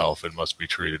himself and must be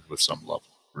treated with some level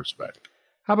of respect.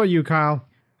 How about you, Kyle?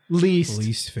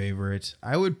 Least favorite.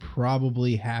 I would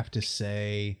probably have to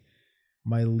say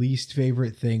my least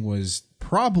favorite thing was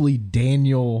probably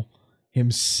Daniel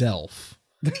himself.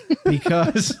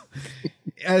 Because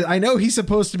I know he's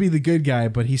supposed to be the good guy,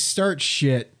 but he starts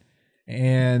shit.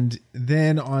 And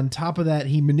then on top of that,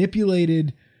 he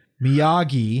manipulated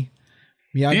Miyagi.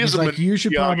 He Miyagi's is a like, you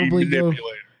should Miyagi probably go.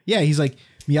 manipulator. Yeah, he's like,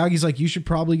 Miyagi's like, you should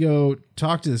probably go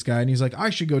talk to this guy. And he's like, I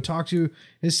should go talk to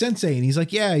his sensei. And he's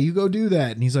like, yeah, you go do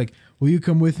that. And he's like, will you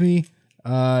come with me?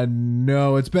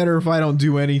 No, it's better if I don't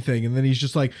do anything. And then he's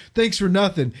just like, thanks for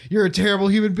nothing. You're a terrible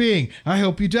human being. I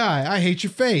hope you die. I hate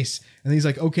your face. And he's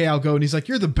like, okay, I'll go. And he's like,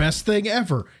 you're the best thing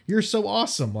ever. You're so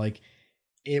awesome. Like,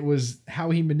 it was how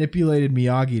he manipulated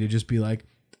Miyagi to just be like,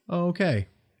 oh, okay,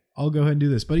 I'll go ahead and do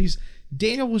this. But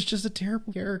Daniel was just a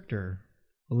terrible character.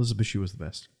 Elizabeth Shue was the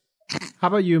best. How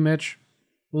about you, Mitch?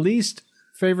 Least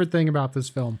favorite thing about this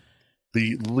film?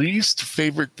 The least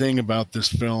favorite thing about this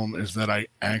film is that I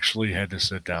actually had to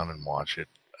sit down and watch it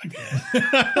again.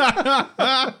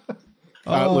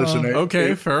 Listen,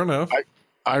 Okay, fair enough.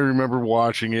 I remember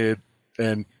watching it,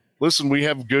 and listen, we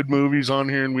have good movies on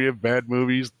here and we have bad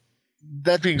movies.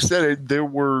 That being said, there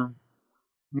were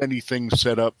many things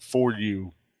set up for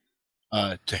you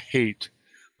to hate.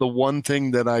 The one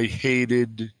thing that I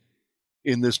hated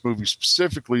in this movie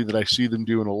specifically, that I see them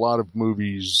do in a lot of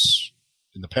movies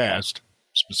in the past,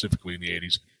 specifically in the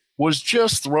 80s, was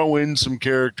just throw in some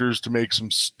characters to make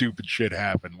some stupid shit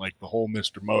happen, like the whole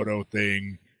Mr. Moto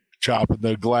thing, chopping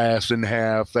the glass in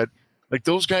half. That, like,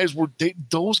 those guys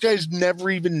never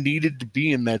even needed to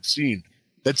be in that scene.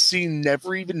 That scene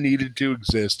never even needed to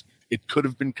exist. It could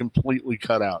have been completely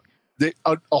cut out.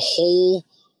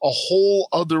 A whole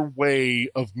other way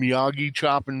of Miyagi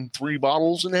chopping 3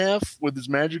 bottles in half with his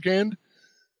magic hand,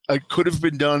 could have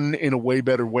been done in a way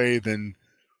better way than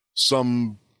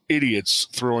some idiots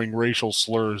throwing racial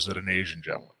slurs at an Asian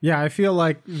gentleman. Yeah, I feel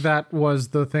like that was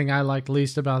the thing I liked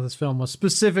least about this film, was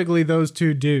specifically those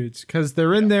two dudes, because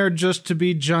they're in there just to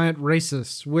be giant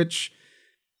racists, which,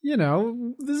 you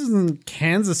know, this isn't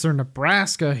Kansas or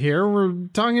Nebraska here. We're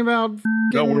talking about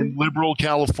No, we're in liberal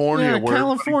California. yeah, where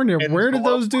California. everybody Where tends did to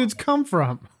those love- dudes come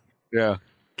from? Yeah.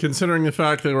 Considering the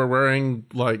fact they were wearing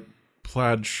like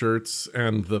plaid shirts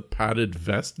and the padded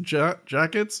vest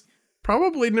jackets,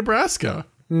 probably Nebraska.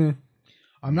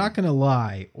 I'm not going to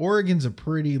lie. Oregon's a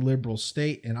pretty liberal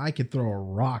state, and I could throw a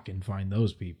rock and find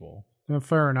those people.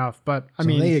 Fair enough, but I So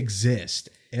mean, they exist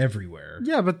everywhere.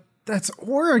 yeah, but that's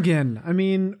Oregon. I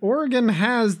mean, Oregon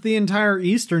has the entire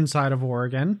eastern side of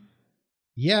Oregon.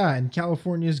 Yeah, and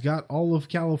California's got all of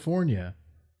California.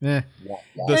 Eh. The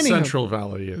Anywho. Central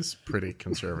Valley is pretty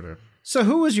conservative. So,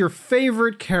 who was your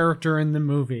favorite character in the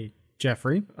movie,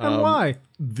 Jeffrey, and why?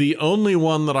 The only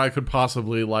one that I could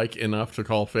possibly like enough to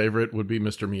call favorite would be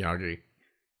Mr. Miyagi.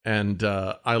 And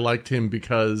I liked him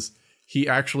because he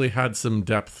actually had some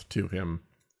depth to him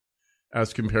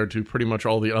as compared to pretty much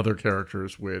all the other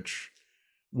characters, which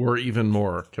were even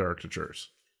more caricatures.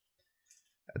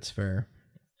 That's fair.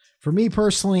 For me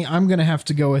personally, I'm going to have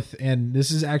to go with, and this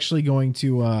is actually going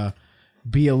to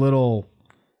be a little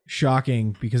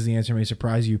shocking because the answer may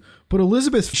surprise you. But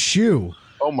Elizabeth Shue.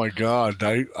 Oh my God!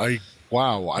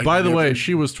 Wow. By the way,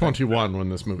 she was 21 when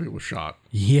this movie was shot.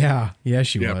 Yeah,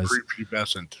 she yeah, was.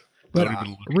 prepubescent. But Not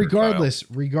even looking at her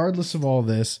regardless of all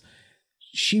this,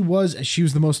 she was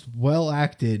the most well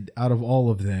acted out of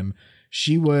all of them.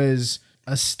 She was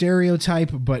a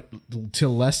stereotype, but to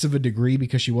less of a degree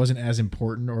because she wasn't as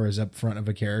important or as upfront of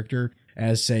a character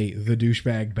as, say, the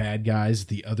douchebag bad guys,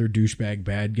 the other douchebag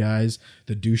bad guys,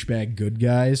 the douchebag good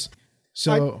guys.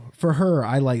 So for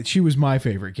her, she was my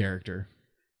favorite character.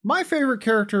 My favorite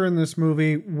character in this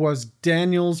movie was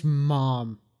Daniel's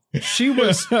mom. She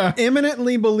was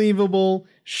eminently believable.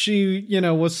 She,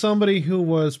 was somebody who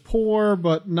was poor,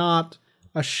 but not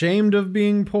ashamed of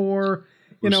being poor.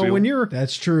 When you're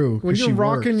That's true. when you're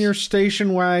rocking your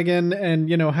station wagon and,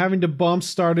 having to bump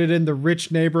start it in the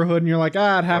rich neighborhood and you're like,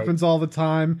 it happens all the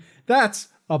time. That's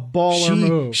a baller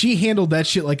move. She handled that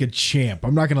shit like a champ.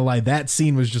 I'm not going to lie. That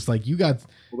scene was just like,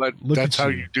 that's how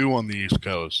you do on the East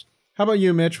Coast. How about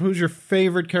you, Mitch? Who's your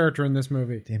favorite character in this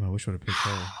movie? Damn, I wish I would have picked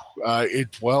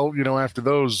her. After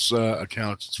those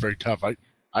accounts, it's very tough.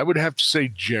 I would have to say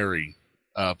Jerry,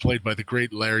 played by the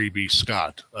great Larry B.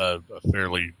 Scott, a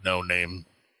fairly no-name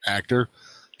actor,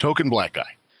 token black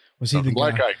guy. Was he the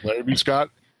black guy? Larry B. Scott.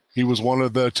 He was one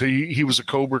of the. He was a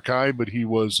Cobra Kai, but he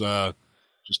was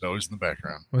just always in the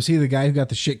background. Was he the guy who got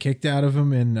the shit kicked out of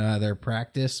him in their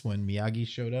practice when Miyagi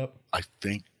showed up? I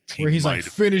think. Where he's like,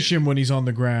 finish him when he's on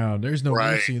the ground. There's no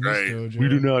mercy in this dojo. We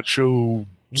do not show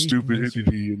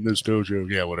stupidity in this dojo.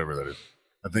 Yeah, whatever that is.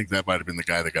 I think that might have been the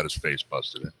guy that got his face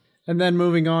busted in. And then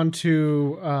moving on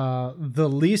to the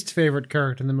least favorite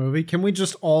character in the movie. Can we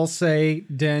just all say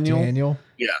Daniel?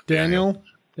 Yeah. Daniel?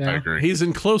 I agree. He's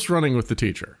in close running with the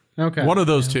teacher. Okay. One of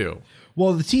those two.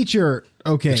 Well, the teacher,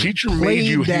 okay. The teacher made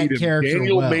you hate him.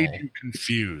 Daniel well. made you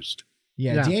confused.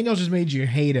 Yeah, Daniel just made you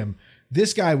hate him.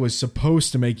 This guy was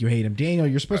supposed to make you hate him. Daniel,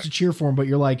 you're supposed to cheer for him, but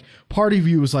you're like, part of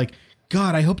you was like,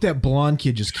 God, I hope that blonde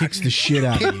kid just kicks the shit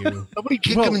out of you. Somebody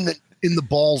kick him in the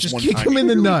balls just one kick time. him in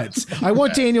the nuts. I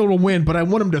want Daniel to win, but I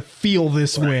want him to feel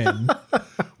this win.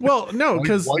 Well, no,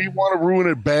 because why you want to ruin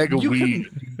a bag of weed?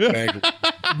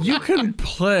 you can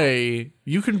play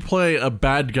a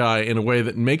bad guy in a way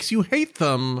that makes you hate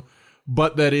them,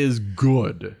 but that is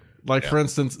good. Like, for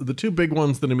instance, the two big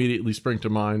ones that immediately spring to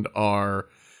mind are,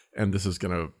 and this is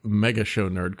going to mega show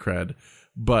nerd cred,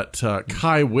 but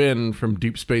Kai Wynn from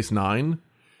Deep Space Nine.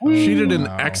 She did an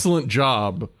excellent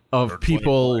job of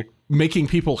making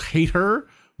people hate her,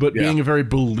 but being a very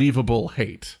believable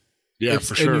hate. Yeah,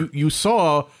 for sure. And you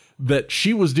saw that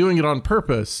she was doing it on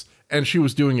purpose, and she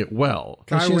was doing it well.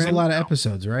 She has a lot of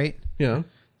episodes, right? Yeah.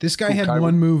 This guy had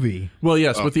one movie. Well,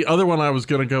 yes, but the other one I was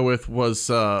going to go with was,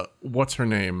 what's her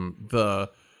name? The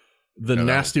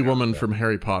nasty woman from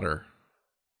Harry Potter.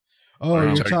 Oh,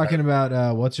 you're talking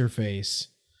about what's her face?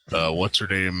 What's her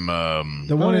name?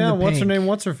 The one in the what's her pink. name?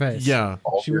 What's her face? Yeah.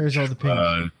 She wears all the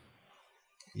pink.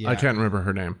 I can't remember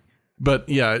her name. But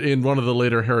yeah, in one of the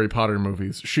later Harry Potter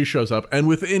movies, she shows up. And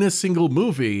within a single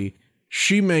movie,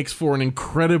 she makes for an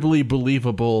incredibly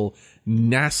believable,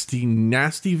 nasty,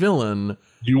 nasty villain.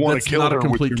 You want that's to kill not her a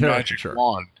complete with your caricature. magic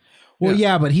wand. Well,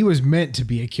 yeah, but he was meant to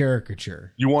be a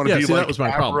caricature. You want to be see, like that was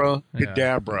my problem.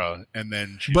 Kadabra, and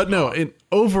then she's But no, gone.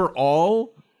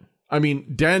 overall, I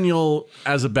mean, Daniel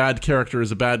as a bad character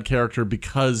is a bad character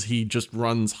because he just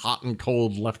runs hot and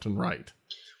cold left and right.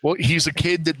 Well, he's a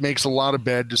kid that makes a lot of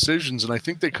bad decisions, and I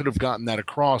think they could have gotten that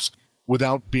across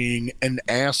without being an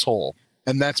asshole.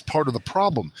 And that's part of the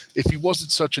problem. If he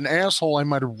wasn't such an asshole, I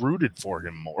might have rooted for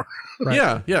him more. Right.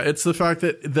 Yeah. It's the fact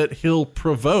that he'll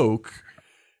provoke,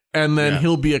 and then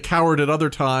he'll be a coward at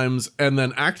other times, and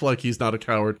then act like he's not a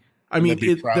coward. I mean,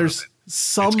 there's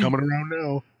some It's coming around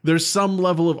now. There's some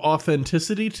level of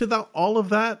authenticity to all of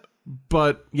that,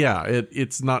 but yeah,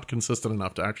 it's not consistent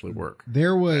enough to actually work.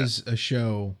 There was a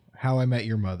show, How I Met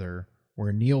Your Mother,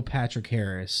 where Neil Patrick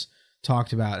Harris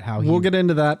talked about how We'll get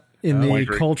into that in the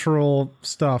cultural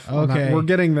stuff. Okay. We're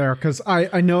getting there because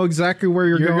I know exactly where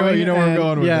you're going. You know where we're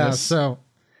going with this. So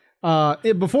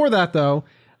before that, though,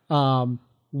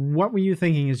 what were you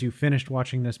thinking as you finished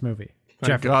watching this movie?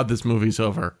 Thank God this movie's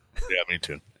over. Yeah, me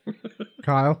too.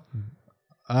 Kyle?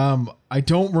 I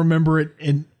don't remember it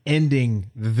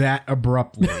ending that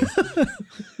abruptly.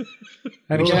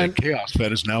 And It was again, like Chaos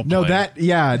Fed is now playing.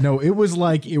 It was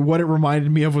like what it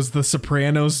reminded me of was the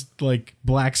Sopranos like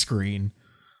black screen.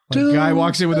 Like, guy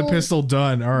walks in with a pistol,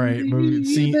 done. All right,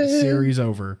 series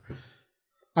over.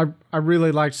 I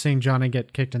really liked seeing Johnny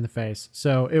get kicked in the face.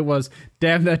 So it was,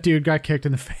 damn, that dude got kicked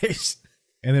in the face.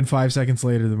 And then 5 seconds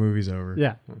later, the movie's over.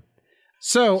 Yeah.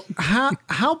 So,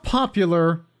 how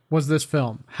popular was this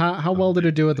film? How well did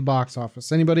it do at the box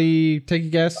office? Anybody take a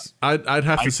guess? I'd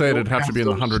have to say it'd have to be in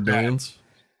the those 100 millions.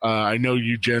 I know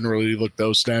you generally look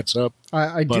those stats up.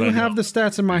 I But do I have know. the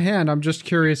stats in my hand. I'm just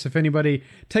curious if anybody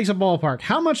takes a ballpark.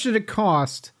 How much did it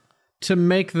cost to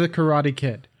make The Karate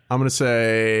Kid? I'm going to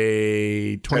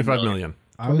say 25 million.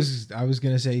 I was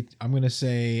gonna say I'm gonna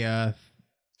say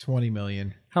 20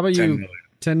 million. How about 10 you? million.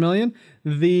 10 million?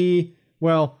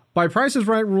 By Price is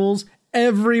Right rules,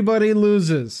 everybody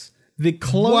loses. The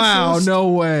closest Wow, no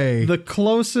way. The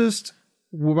closest,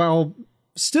 while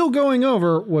still going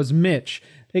over, was Mitch.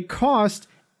 It cost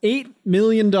 $8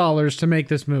 million to make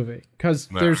this movie because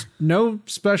there's no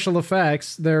special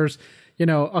effects. There's,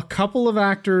 a couple of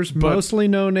actors, mostly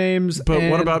no names. But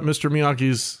what and- about Mr.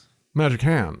 Miyagi's magic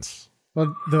hands?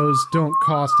 Well, those don't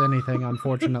cost anything,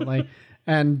 unfortunately.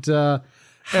 And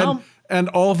And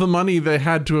all the money they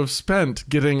had to have spent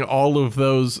getting all of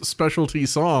those specialty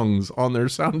songs on their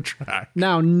soundtrack.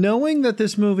 now, knowing that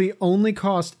this movie only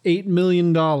cost $8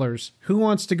 million, who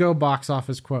wants to go box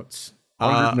office quotes?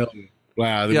 100 million.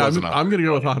 Wow, that Yeah, wasn't I'm going to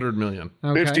go with 100 million.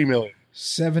 Okay. 50 million.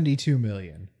 72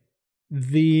 million.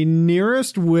 The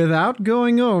nearest without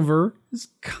going over is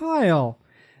Kyle.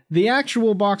 The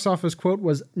actual box office quote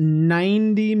was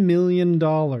 $90 million.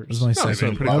 That was my so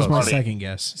second. pretty That was my close. second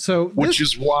guess. So Which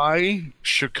this, is why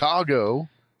Chicago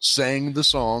sang the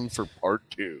song for part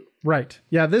 2. right.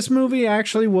 Yeah, this movie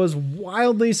actually was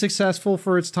wildly successful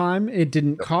for its time. It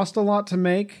didn't cost a lot to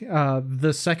make.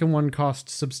 The second one cost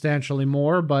substantially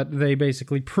more, but they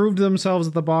basically proved themselves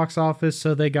at the box office,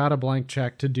 so they got a blank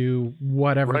check to do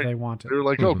whatever Right. they wanted. They're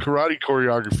like, karate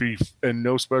choreography and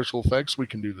no special effects. We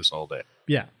can do this all day.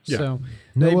 Yeah. So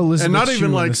No Elizabeth And not Shue even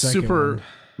in like the second super one.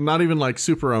 not even like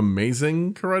super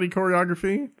amazing karate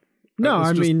choreography. no, It's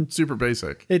I just mean, super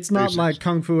basic. it's not basics. like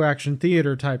Kung Fu action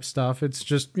theater type stuff. It's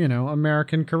just,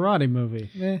 American karate movie.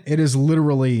 It is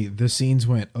literally the scenes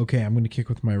went, okay, I'm going to kick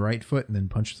with my right foot and then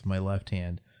punch with my left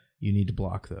hand. You need to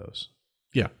block those.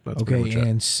 Yeah, that's pretty Okay, much it.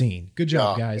 and scene. Good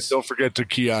job, Yeah. guys. And don't forget to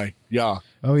ki. Yeah.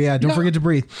 Oh yeah, don't forget to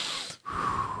breathe.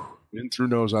 In through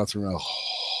nose, out through mouth.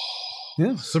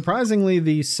 Yeah. Surprisingly,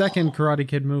 the second Karate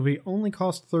Kid movie only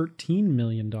cost $13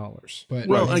 million. But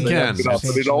Well, it's again, But it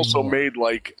substantially also more. made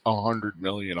like 100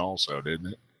 million also, didn't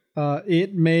it?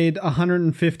 It made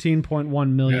 $115.1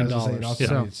 million. Yeah, I was gonna say, it also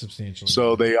So, made substantially.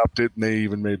 So they upped it and they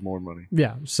even made more money.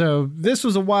 yeah. So this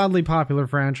was a wildly popular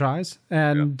franchise.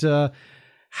 And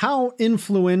how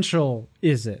influential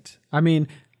is it? I mean,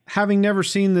 having never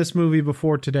seen this movie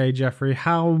before today, Jeffrey,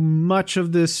 how much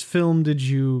of this film did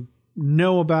you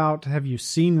know about? Have you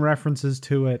seen references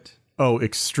to it? Oh,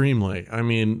 extremely. I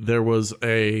mean, there was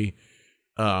a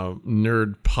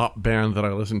nerd pop band that I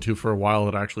listened to for a while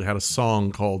that actually had a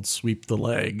song called Sweep the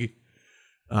Leg.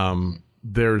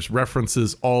 There's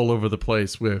references all over the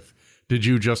place with Did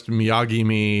You Just Miyagi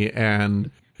Me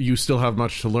and You Still Have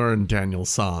Much to Learn,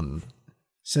 Daniel-san.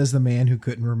 Says the man who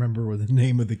couldn't remember the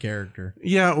name of the character.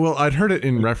 Yeah, well, I'd heard it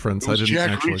in reference. It was I didn't Jack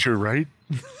actually. Reacher, right?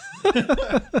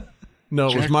 No,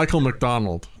 it was Michael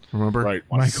McDonald. Remember? Right.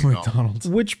 Michael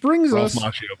McDonald. Which brings Ralph us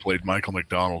Macchio played Michael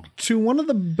McDonald. to one of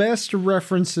the best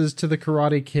references to the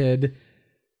Karate Kid.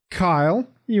 Kyle,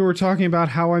 you were talking about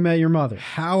How I Met Your Mother.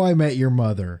 How I Met Your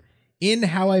Mother. In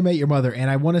How I Met Your Mother, and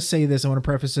I want to say this, I want to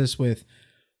preface this with,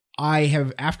 I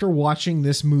have, after watching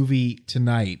this movie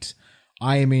tonight,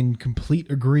 I am in complete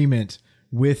agreement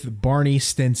with Barney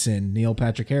Stinson, Neil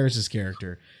Patrick Harris's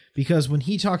character, because when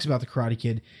he talks about the Karate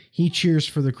Kid, he cheers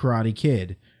for the Karate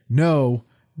Kid. No,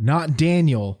 not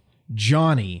Daniel,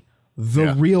 Johnny,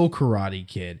 the real Karate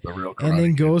Kid. The real And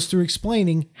then Karate Kid. goes through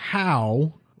explaining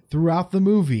how, throughout the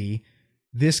movie,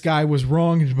 this guy was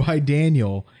wronged by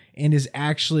Daniel and is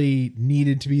actually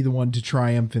needed to be the one to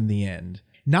triumph in the end.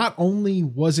 Not only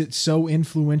was it so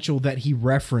influential that he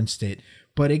referenced it,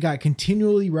 but it got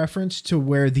continually referenced to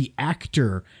where the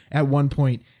actor at one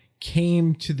point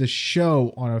came to the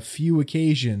show on a few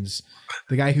occasions.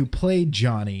 The guy who played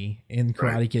Johnny in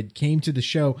Karate Kid came to the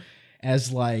show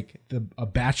as like a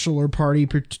bachelor party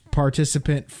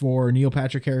participant for Neil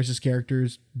Patrick Harris's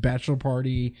character's bachelor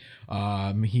party.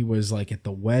 He was like at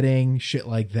the wedding, shit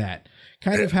like that.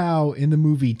 Kind of how in the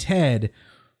movie Ted,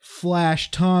 Flash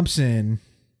Thompson,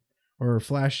 or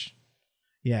Flash,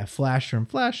 Flash from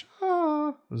Flash.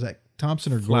 Was that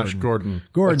Thompson or Flash Gordon?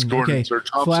 Gordon. That's Gordon. Okay. Sir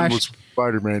Thompson Flash. was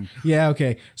Spider-Man. Yeah.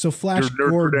 Okay. So Flash Your nerd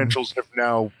Gordon. credentials have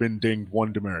now been dinged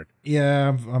one demerit. Yeah,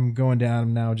 I'm going down.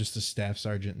 I'm now just a staff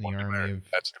sergeant in the army demerit. of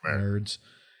That's demerit. nerds.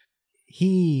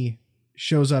 He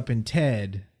shows up in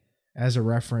Ted as a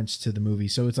reference to the movie.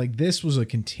 So it's like this was a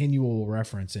continual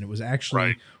reference, and it was actually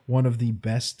Right. one of the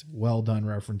best well done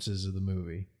references of the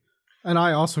movie. And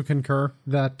I also concur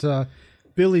that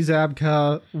Billy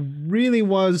Zabka really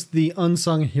was the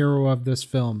unsung hero of this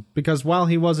film, because while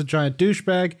he was a giant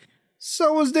douchebag,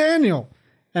 so was Daniel.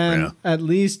 And Yeah. at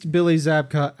least Billy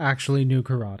Zabka actually knew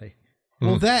karate.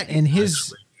 Well, that and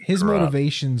his karate.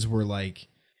 motivations were like,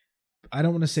 I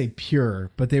don't want to say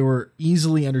pure, but they were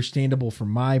easily understandable from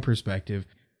my perspective,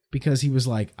 because he was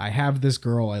like, I have this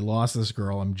girl, I lost this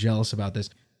girl, I'm jealous about this.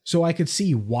 So I could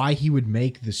see why he would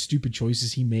make the stupid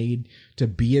choices he made to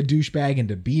be a douchebag and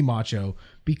to be macho,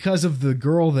 because of the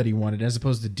girl that he wanted, as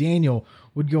opposed to Daniel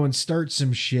would go and start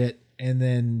some shit and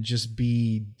then just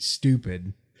be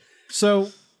stupid.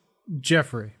 So,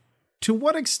 Jeffrey, to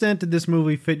what extent did this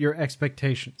movie fit your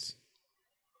expectations?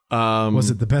 Was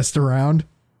it the best around?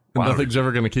 Nothing's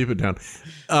ever going to keep it down.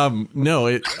 No,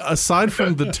 aside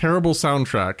from the terrible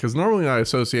soundtrack, because normally I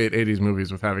associate 80s movies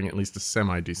with having at least a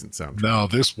semi-decent soundtrack. No,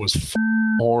 this was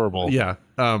horrible. Yeah.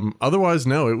 Otherwise,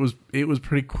 no, it was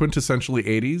pretty quintessentially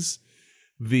 80s.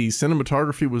 The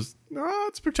cinematography was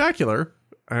not spectacular,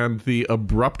 and the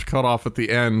abrupt cutoff at the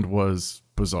end was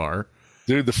bizarre.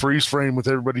 Dude, the freeze frame with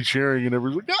everybody cheering and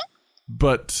everybody's like, ah!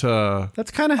 But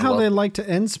That's kind of how love they it. like to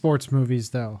end sports movies,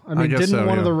 though. I mean, guess didn't so,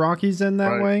 one of yeah. the Rockies end that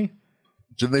Right. way?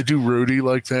 Didn't they do Rudy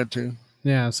like that too?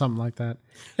 Yeah, something like that.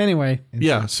 Anyway,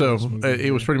 yeah, so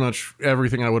it was pretty much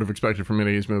everything I would have expected from an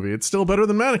 80s movie. It's still better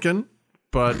than Mannequin,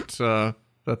 but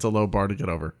that's a low bar to get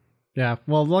over. yeah.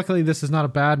 Well, luckily, this is not a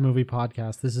bad movie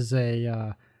podcast. This is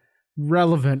a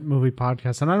relevant movie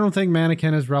podcast. And I don't think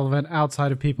Mannequin is relevant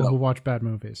outside of people who watch bad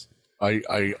movies.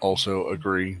 I also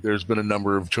agree. There's been a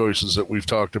number of choices that we've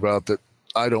talked about that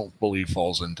I don't believe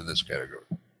falls into this category.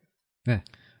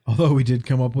 Although we did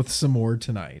come up with some more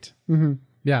tonight.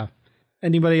 Yeah.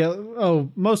 Anybody else?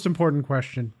 Oh, most important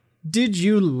question. Did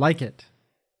you like it?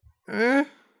 I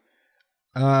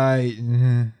How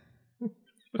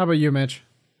about you, Mitch?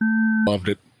 Loved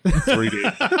it.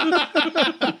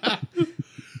 3D.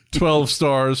 12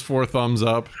 stars, 4 thumbs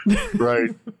up. Right.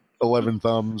 11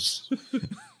 thumbs.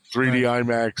 3D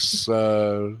IMAX.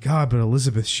 God, but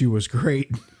Elizabeth Shue was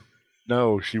great.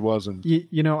 No, she wasn't.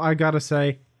 You know, I gotta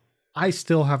say, I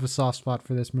still have a soft spot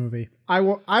for this movie. I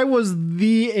was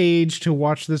the age to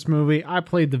watch this movie. I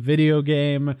played the video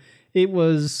game. It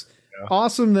was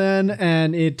awesome then,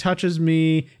 and it touches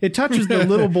me. It touches the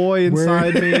little boy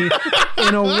inside me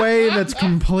in a way that's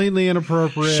completely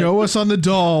inappropriate. Show us on the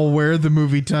doll where the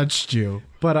movie touched you.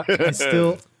 But I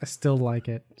still like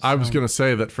it. I was going to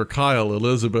say that for Kyle,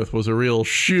 Elizabeth was a real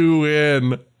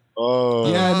shoe-in.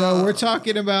 Oh, Yeah, no, we're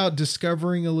talking about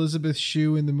discovering Elizabeth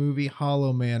Shue in the movie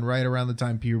Hollow Man right around the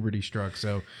time puberty struck.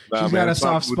 So nah, she's man, got a it's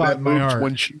not- soft with spot that in my movie, heart.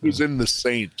 When she was in The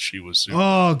Saint, she was super.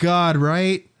 Oh, God,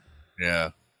 right? Yeah.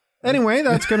 Anyway,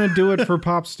 that's going to do it for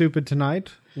Pop Stupid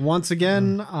tonight. Once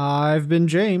again, I've been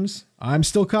James. I'm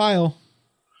still Kyle.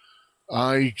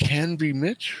 I can be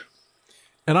Mitch.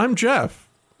 And I'm Jeff.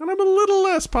 And I'm a little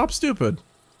less pop stupid.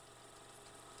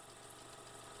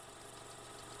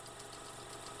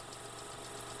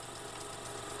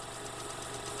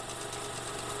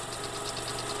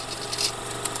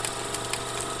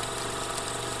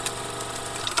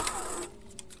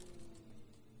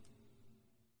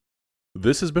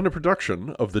 This has been a production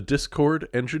of the Discord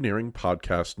Engineering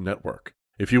Podcast Network.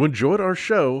 If you enjoyed our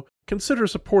show, consider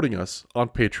supporting us on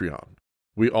Patreon.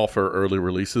 We offer early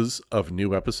releases of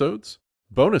new episodes,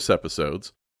 bonus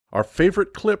episodes, our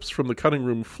favorite clips from the cutting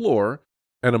room floor,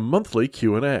 and a monthly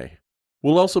Q&A.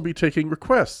 We'll also be taking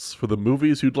requests for the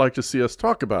movies you'd like to see us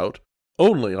talk about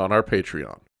only on our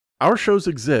Patreon. Our shows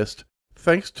exist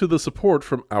thanks to the support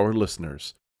from our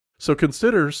listeners. So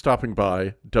consider stopping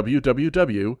by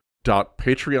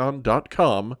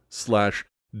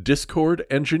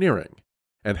www.patreon.com/discordengineering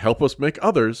and help us make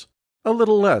others a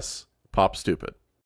little less pop stupid.